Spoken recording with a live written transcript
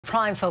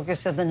Prime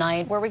focus of the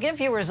night, where we give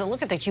viewers a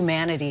look at the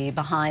humanity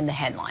behind the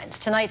headlines.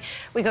 Tonight,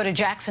 we go to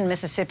Jackson,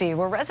 Mississippi,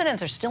 where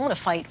residents are still in a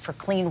fight for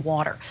clean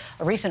water.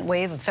 A recent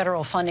wave of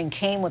federal funding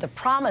came with a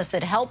promise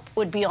that help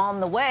would be on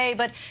the way,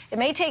 but it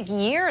may take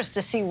years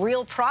to see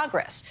real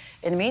progress.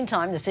 In the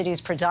meantime, the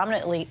city's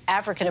predominantly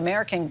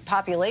African-American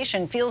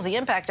population feels the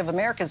impact of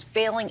America's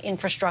failing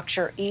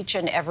infrastructure each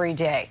and every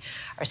day.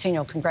 Our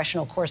senior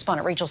congressional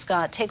correspondent Rachel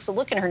Scott takes a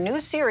look in her new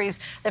series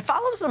that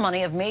follows the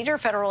money of major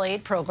federal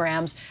aid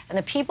programs and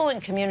the people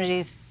in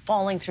communities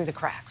falling through the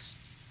cracks.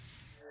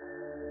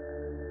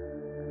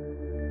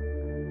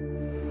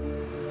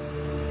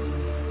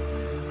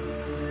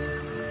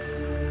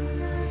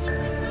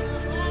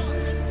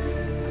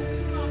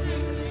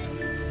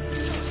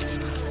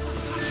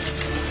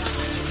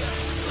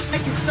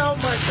 Thank you so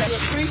much. I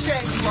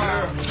appreciate you,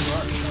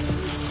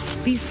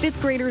 Mom. These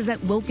fifth graders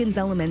at Wilkins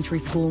Elementary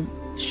School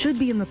should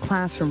be in the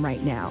classroom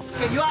right now.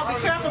 Can you all be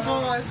careful,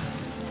 boys?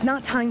 It's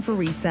not time for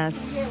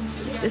recess.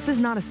 This is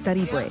not a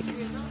study break.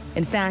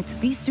 In fact,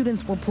 these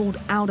students were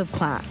pulled out of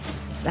class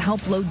to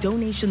help load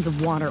donations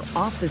of water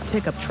off this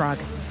pickup truck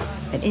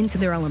and into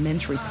their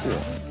elementary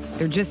school.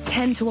 They're just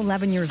 10 to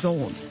 11 years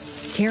old,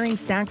 carrying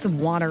stacks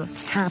of water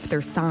half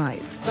their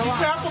size. Be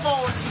careful,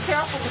 boys. Be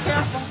careful, be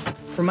careful.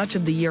 For much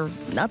of the year,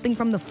 nothing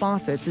from the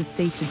faucets is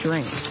safe to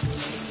drink.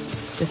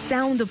 The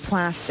sound of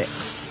plastic,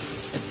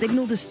 a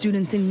signal to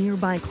students in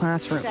nearby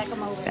classrooms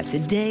that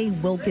today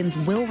Wilkins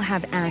will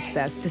have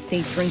access to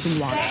safe drinking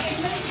water.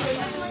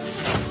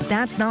 But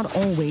that's not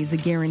always a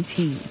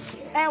guarantee.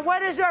 And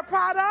what is your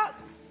product?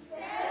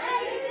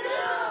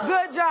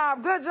 Good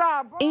job, good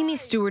job. Amy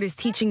Stewart is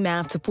teaching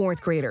math to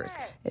fourth graders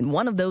in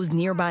one of those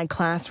nearby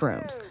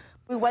classrooms.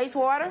 We waste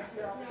water?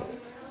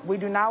 We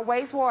do not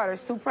waste water.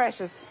 It's too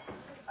precious.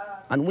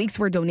 On weeks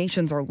where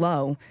donations are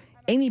low,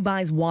 Amy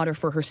buys water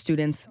for her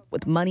students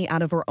with money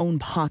out of her own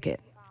pocket.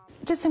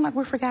 It just seems like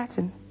we're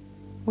forgotten.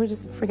 We're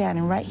just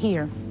forgotten right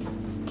here.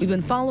 We've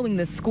been following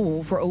this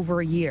school for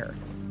over a year.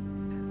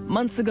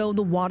 Months ago,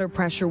 the water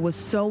pressure was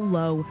so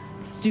low,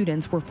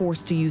 students were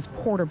forced to use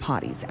porta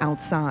potties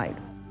outside.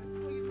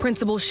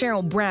 Principal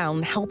Cheryl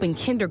Brown helping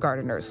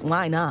kindergartners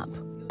line up.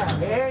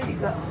 There you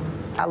go.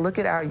 I look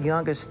at our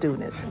younger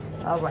students.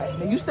 All right,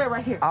 now you stay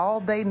right here. All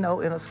they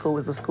know in a school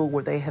is a school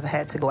where they have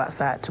had to go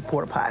outside to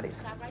porta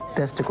potties.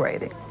 That's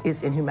degrading.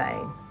 It's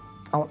inhumane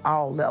on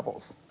all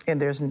levels. And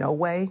there's no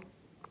way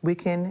we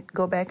can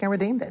go back and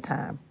redeem that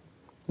time,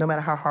 no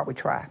matter how hard we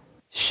try.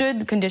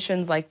 Should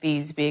conditions like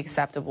these be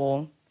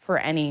acceptable for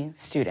any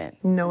student?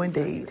 No,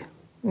 indeed.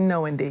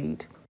 No,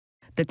 indeed.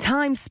 The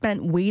time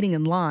spent waiting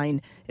in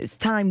line is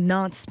time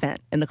not spent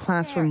in the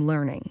classroom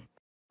learning.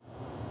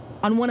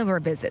 On one of our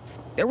visits,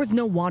 there was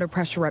no water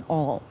pressure at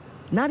all.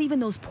 Not even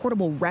those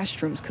portable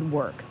restrooms could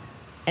work.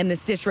 And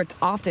this district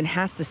often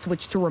has to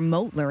switch to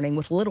remote learning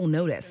with little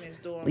notice,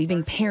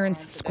 leaving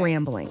parents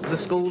scrambling. The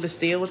school is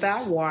still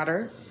without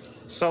water,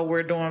 so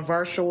we're doing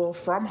virtual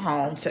from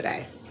home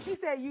today.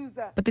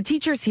 But the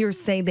teachers here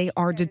say they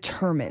are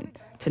determined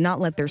to not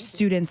let their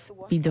students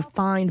be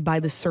defined by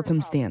the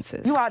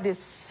circumstances. You all did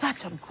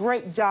such a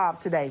great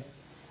job today.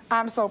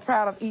 I'm so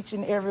proud of each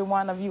and every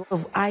one of you.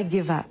 If I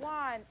give up,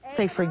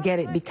 say forget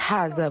it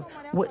because of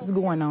what's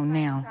going on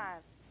now,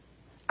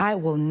 I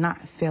will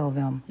not fail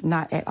them,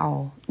 not at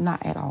all,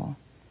 not at all.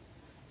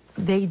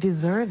 They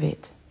deserve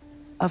it.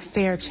 A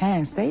fair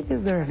chance, they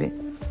deserve it.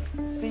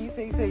 See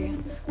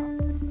you.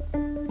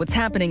 What's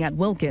happening at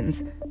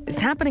Wilkins is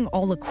happening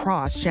all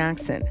across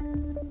Jackson.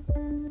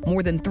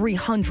 More than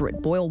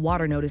 300 boil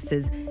water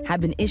notices have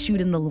been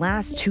issued in the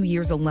last 2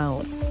 years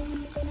alone.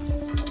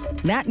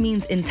 That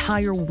means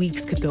entire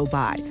weeks could go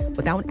by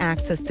without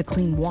access to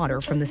clean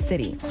water from the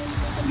city.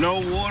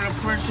 No water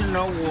pressure,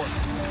 no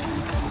water.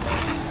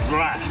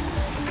 Dry.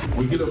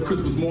 We get up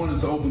Christmas morning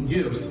to open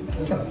gifts.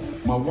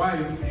 My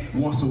wife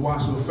wants to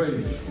wash her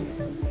face.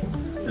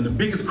 And the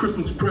biggest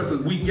Christmas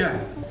present we got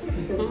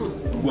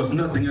was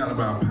nothing out of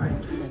our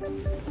pipes.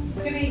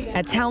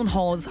 At town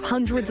halls,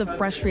 hundreds of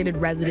frustrated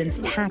residents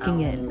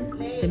packing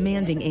in,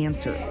 demanding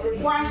answers.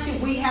 Why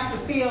should we have to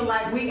feel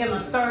like we in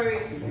a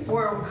third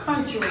world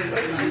country?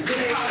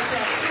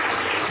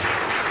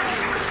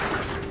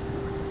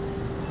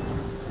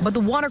 But the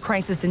water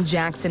crisis in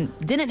Jackson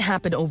didn't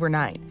happen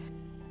overnight.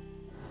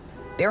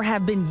 There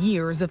have been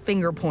years of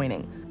finger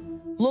pointing.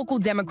 Local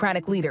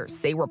Democratic leaders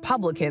say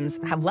Republicans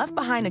have left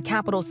behind a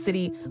capital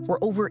city where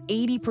over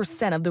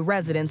 80% of the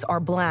residents are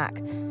black,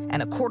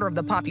 and a quarter of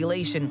the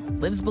population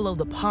lives below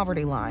the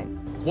poverty line.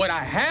 What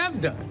I have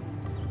done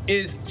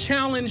is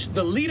challenge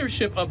the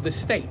leadership of the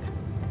state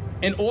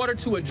in order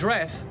to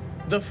address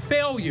the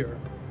failure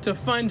to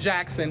fund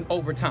Jackson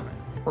over time.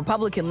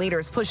 Republican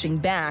leaders pushing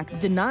back,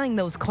 denying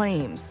those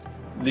claims.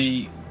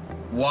 The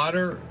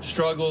water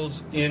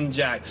struggles in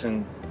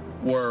Jackson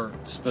were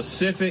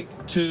specific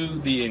to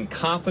the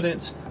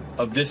incompetence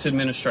of this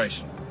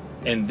administration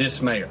and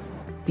this mayor.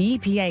 The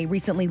EPA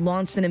recently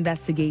launched an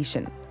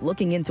investigation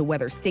looking into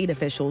whether state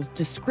officials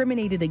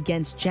discriminated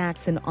against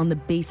Jackson on the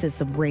basis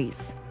of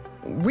race.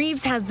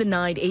 Reeves has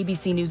denied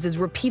ABC News'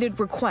 repeated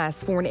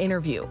requests for an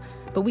interview,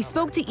 But we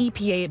spoke to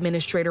EPA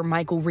Administrator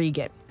Michael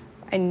Regan.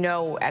 I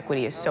know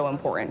equity is so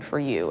important for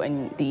you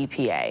and the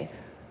EPA.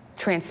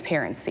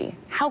 Transparency.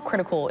 How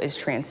critical is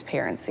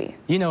transparency?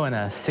 You know, in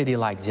a city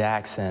like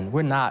Jackson,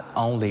 we're not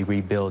only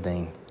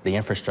rebuilding the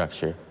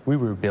infrastructure, we're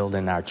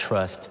rebuilding our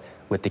trust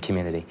with the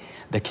community.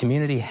 The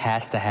community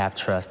has to have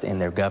trust in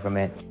their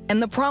government.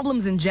 And the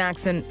problems in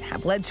Jackson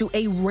have led to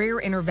a rare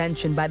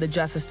intervention by the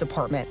Justice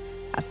Department,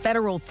 a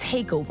federal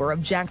takeover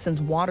of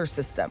Jackson's water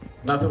system.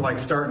 Nothing like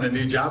starting a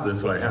new job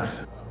this way, huh?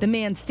 The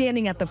man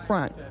standing at the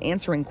front,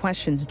 answering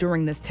questions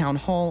during this town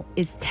hall,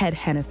 is Ted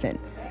Hennepin,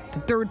 the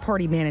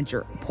third-party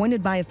manager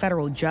appointed by a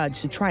federal judge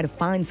to try to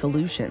find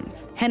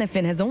solutions.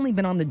 Hennepin has only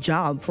been on the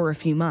job for a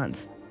few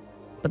months,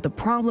 but the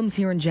problems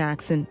here in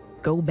Jackson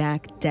go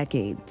back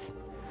decades.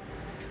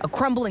 A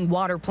crumbling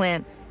water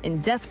plant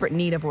in desperate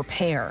need of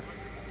repair.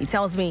 He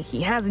tells me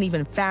he hasn't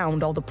even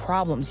found all the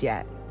problems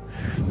yet.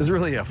 This is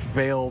really a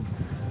failed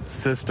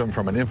system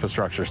from an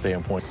infrastructure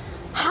standpoint.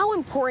 How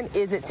important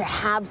is it to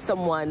have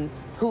someone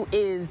who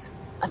is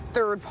a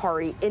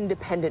third-party,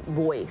 independent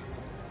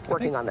voice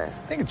working on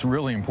this? I think it's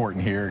really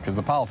important here because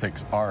the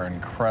politics are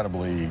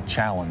incredibly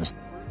challenged.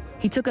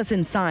 He took us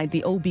inside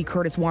the O.B.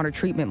 Curtis water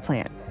treatment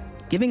plant,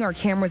 giving our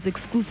cameras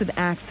exclusive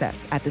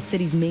access at the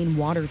city's main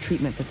water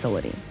treatment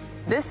facility.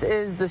 This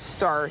is the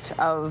start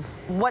of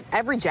what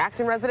every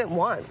Jackson resident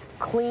wants: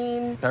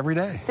 clean, every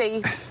day,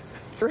 safe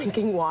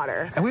drinking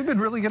water. And we've been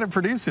really good at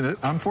producing it.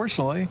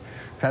 Unfortunately,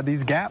 we've had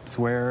these gaps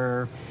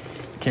where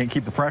can't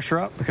keep the pressure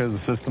up because the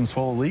system's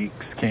full of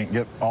leaks, can't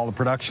get all the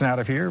production out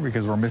of here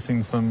because we're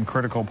missing some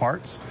critical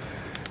parts.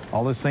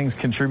 All those things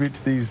contribute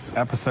to these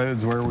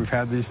episodes where we've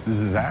had these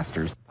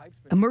disasters.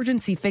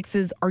 Emergency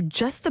fixes are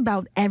just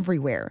about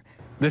everywhere.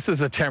 This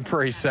is a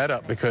temporary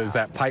setup because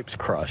that pipe's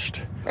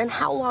crushed. And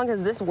how long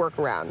has this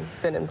workaround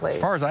been in place?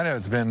 As far as I know,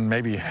 it's been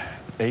maybe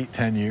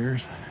 8-10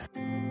 years.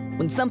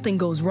 When something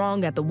goes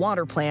wrong at the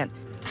water plant,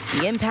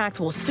 the impact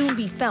will soon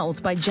be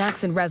felt by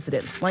Jackson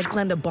residents like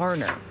Glenda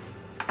Barner.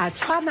 I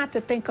try not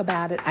to think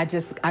about it. I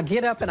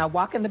get up and I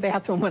walk in the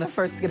bathroom when I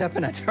first get up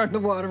and I turn the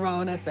water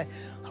on. I say,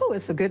 oh,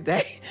 it's a good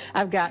day.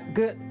 I've got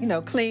good,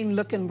 clean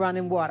looking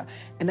running water.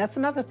 And that's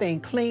another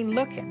thing, clean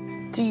looking.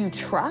 Do you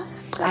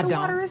trust that the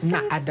water is safe?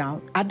 No, I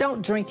don't. I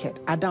don't drink it.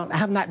 I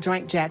have not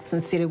drank Jackson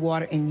City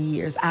water in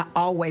years. I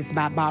always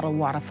buy bottled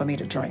water for me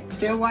to drink.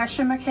 Still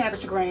washing my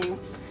cabbage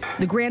greens.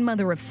 The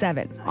grandmother of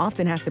 7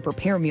 often has to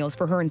prepare meals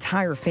for her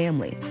entire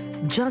family,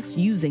 just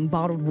using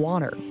bottled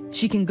water.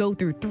 She can go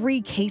through 3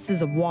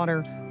 cases of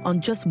water on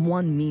just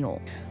one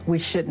meal. We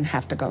shouldn't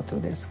have to go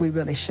through this. We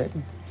really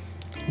shouldn't.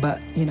 But,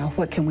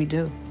 what can we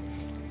do?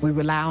 We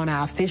rely on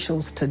our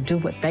officials to do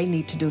what they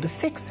need to do to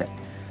fix it.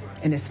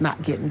 And it's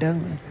not getting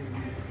done.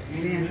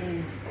 The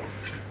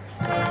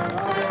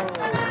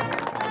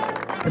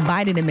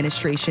Biden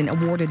administration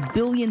awarded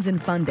billions in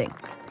funding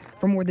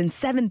for more than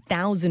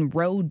 7,000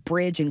 road,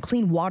 bridge, and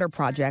clean water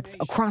projects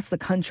across the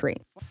country.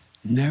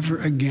 Never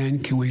again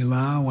can we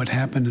allow what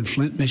happened in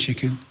Flint,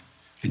 Michigan,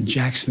 and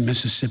Jackson,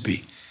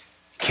 Mississippi.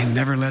 Can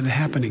never let it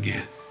happen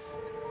again.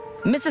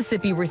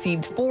 Mississippi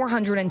received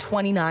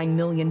 $429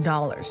 million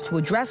to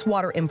address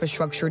water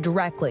infrastructure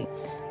directly.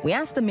 We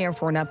asked the mayor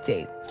for an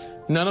update.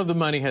 None of the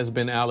money has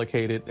been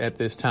allocated at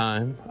this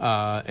time,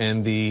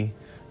 and the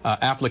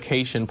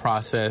application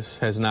process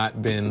has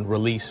not been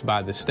released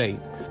by the state.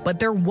 But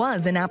there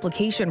was an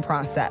application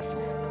process.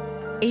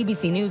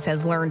 ABC News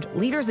has learned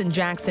leaders in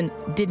Jackson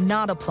did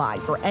not apply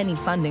for any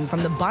funding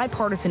from the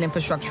bipartisan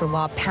infrastructure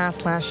law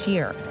passed last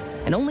year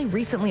and only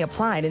recently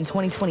applied in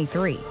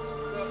 2023.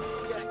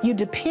 You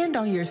depend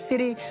on your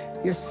city,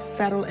 your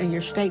federal, and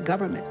your state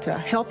government to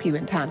help you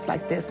in times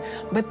like this,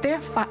 but they're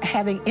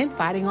having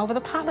infighting over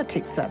the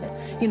politics of it.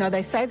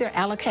 They say they're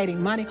allocating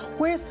money.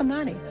 Where's the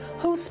money?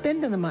 Who's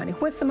spending the money?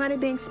 What's the money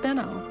being spent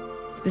on?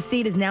 The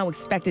state is now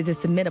expected to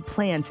submit a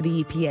plan to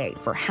the EPA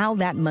for how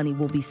that money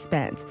will be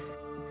spent,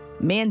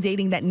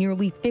 mandating that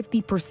nearly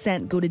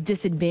 50% go to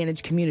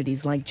disadvantaged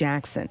communities like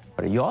Jackson.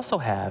 You also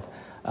have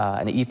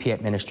an EPA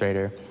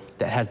administrator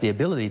that has the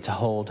ability to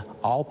hold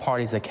all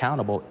parties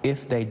accountable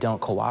if they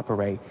don't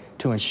cooperate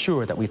to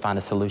ensure that we find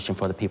a solution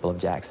for the people of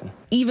Jackson.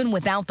 Even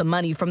without the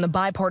money from the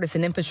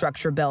bipartisan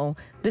infrastructure bill,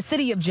 the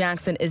city of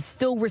Jackson is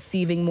still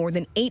receiving more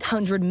than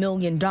 $800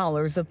 million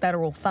of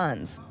federal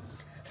funds.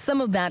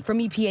 Some of that from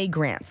EPA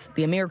grants,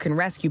 the American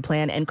Rescue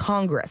Plan, and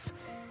Congress.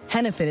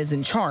 Hennepin is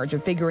in charge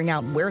of figuring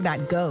out where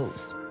that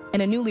goes.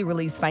 In a newly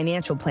released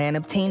financial plan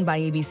obtained by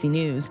ABC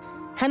News,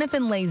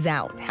 Hennepin lays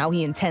out how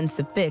he intends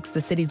to fix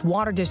the city's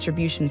water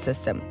distribution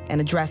system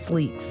and address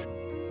leaks.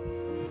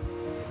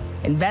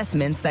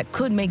 Investments that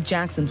could make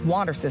Jackson's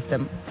water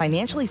system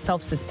financially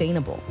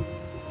self-sustainable.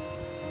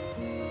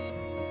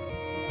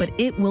 But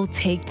it will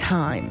take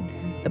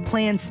time. The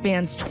plan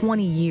spans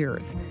 20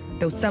 years,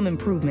 though some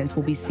improvements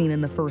will be seen in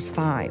the first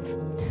 5.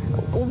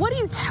 What do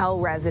you tell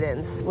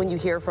residents when you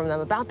hear from them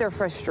about their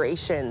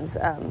frustrations,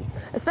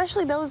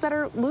 especially those that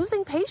are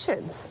losing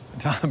patience?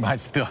 Tell them I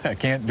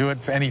can't do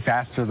it any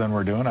faster than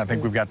we're doing. I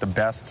think we've got the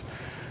best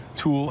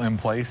tool in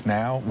place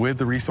now with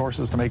the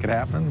resources to make it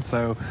happen.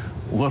 So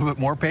a little bit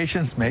more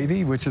patience,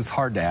 maybe, which is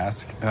hard to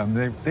ask.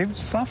 They've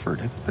suffered.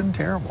 It's been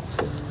terrible.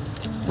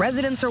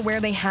 Residents are where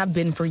they have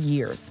been for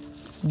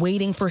years,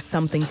 waiting for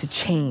something to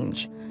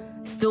change,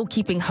 still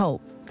keeping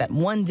hope that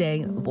one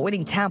day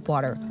avoiding tap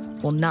water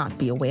will not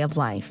be a way of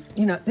life.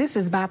 You know, this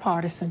is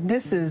bipartisan.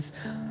 This is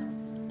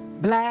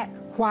black,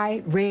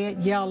 white,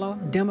 red, yellow,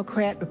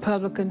 Democrat,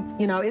 Republican.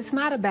 You know, it's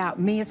not about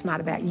me, it's not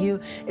about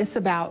you. It's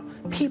about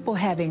people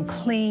having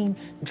clean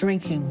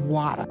drinking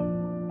water.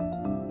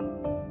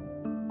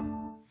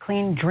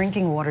 Clean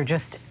drinking water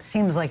just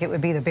seems like it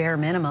would be the bare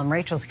minimum.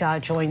 Rachel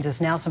Scott joins us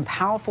now. Some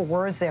powerful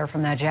words there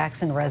from that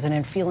Jackson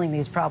resident feeling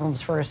these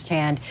problems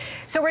firsthand.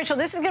 So, Rachel,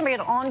 this is going to be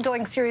an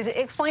ongoing series.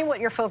 Explain what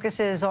your focus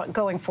is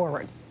going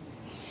forward.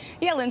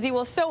 Yeah, Lindsay,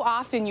 well, so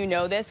often, you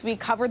know this, we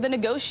cover the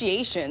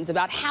negotiations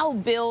about how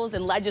bills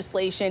and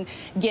legislation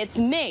gets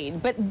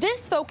made. But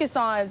this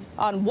focuses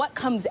on what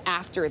comes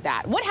after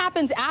that. What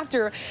happens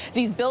after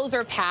these bills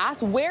are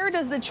passed? Where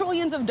does the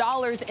trillions of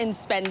dollars in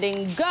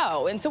spending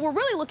go? And so we're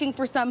really looking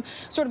for some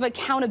sort of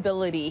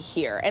accountability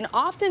here. And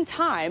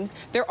oftentimes,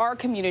 there are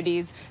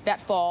communities that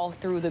fall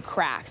through the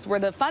cracks, where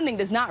the funding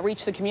does not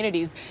reach the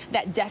communities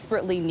that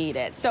desperately need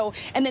it. So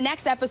in the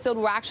next episode,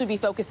 we'll actually be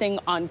focusing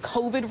on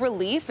COVID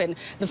relief and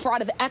the fraud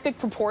of epic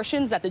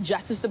proportions that the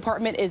Justice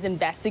Department is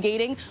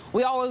investigating.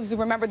 We always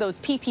remember those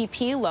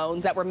PPP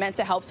loans that were meant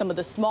to help some of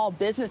the small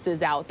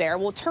businesses out there.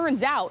 Well, it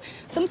turns out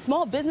some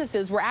small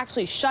businesses were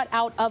actually shut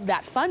out of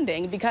that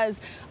funding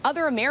because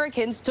other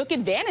Americans took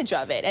advantage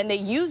of it, and they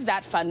used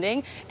that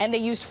funding and they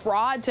used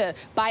fraud to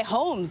buy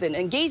homes and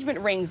engagement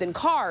rings and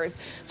cars.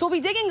 So we'll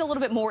be digging a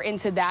little bit more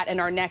into that in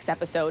our next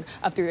episode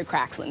of Through the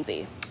Cracks,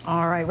 Lindsay.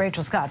 All right,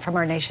 Rachel Scott from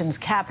our nation's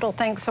capital.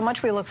 Thanks so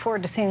much. We look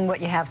forward to seeing what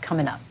you have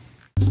coming up.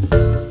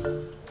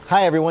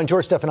 Hi, everyone.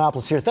 George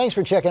Stephanopoulos here. Thanks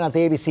for checking out the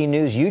ABC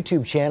News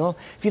YouTube channel.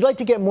 If you'd like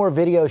to get more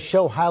videos,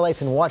 show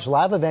highlights, and watch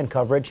live event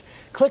coverage,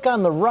 click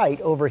on the right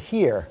over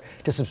here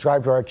to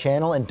subscribe to our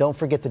channel. And don't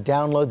forget to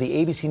download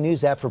the ABC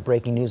News app for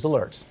breaking news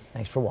alerts.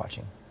 Thanks for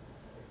watching.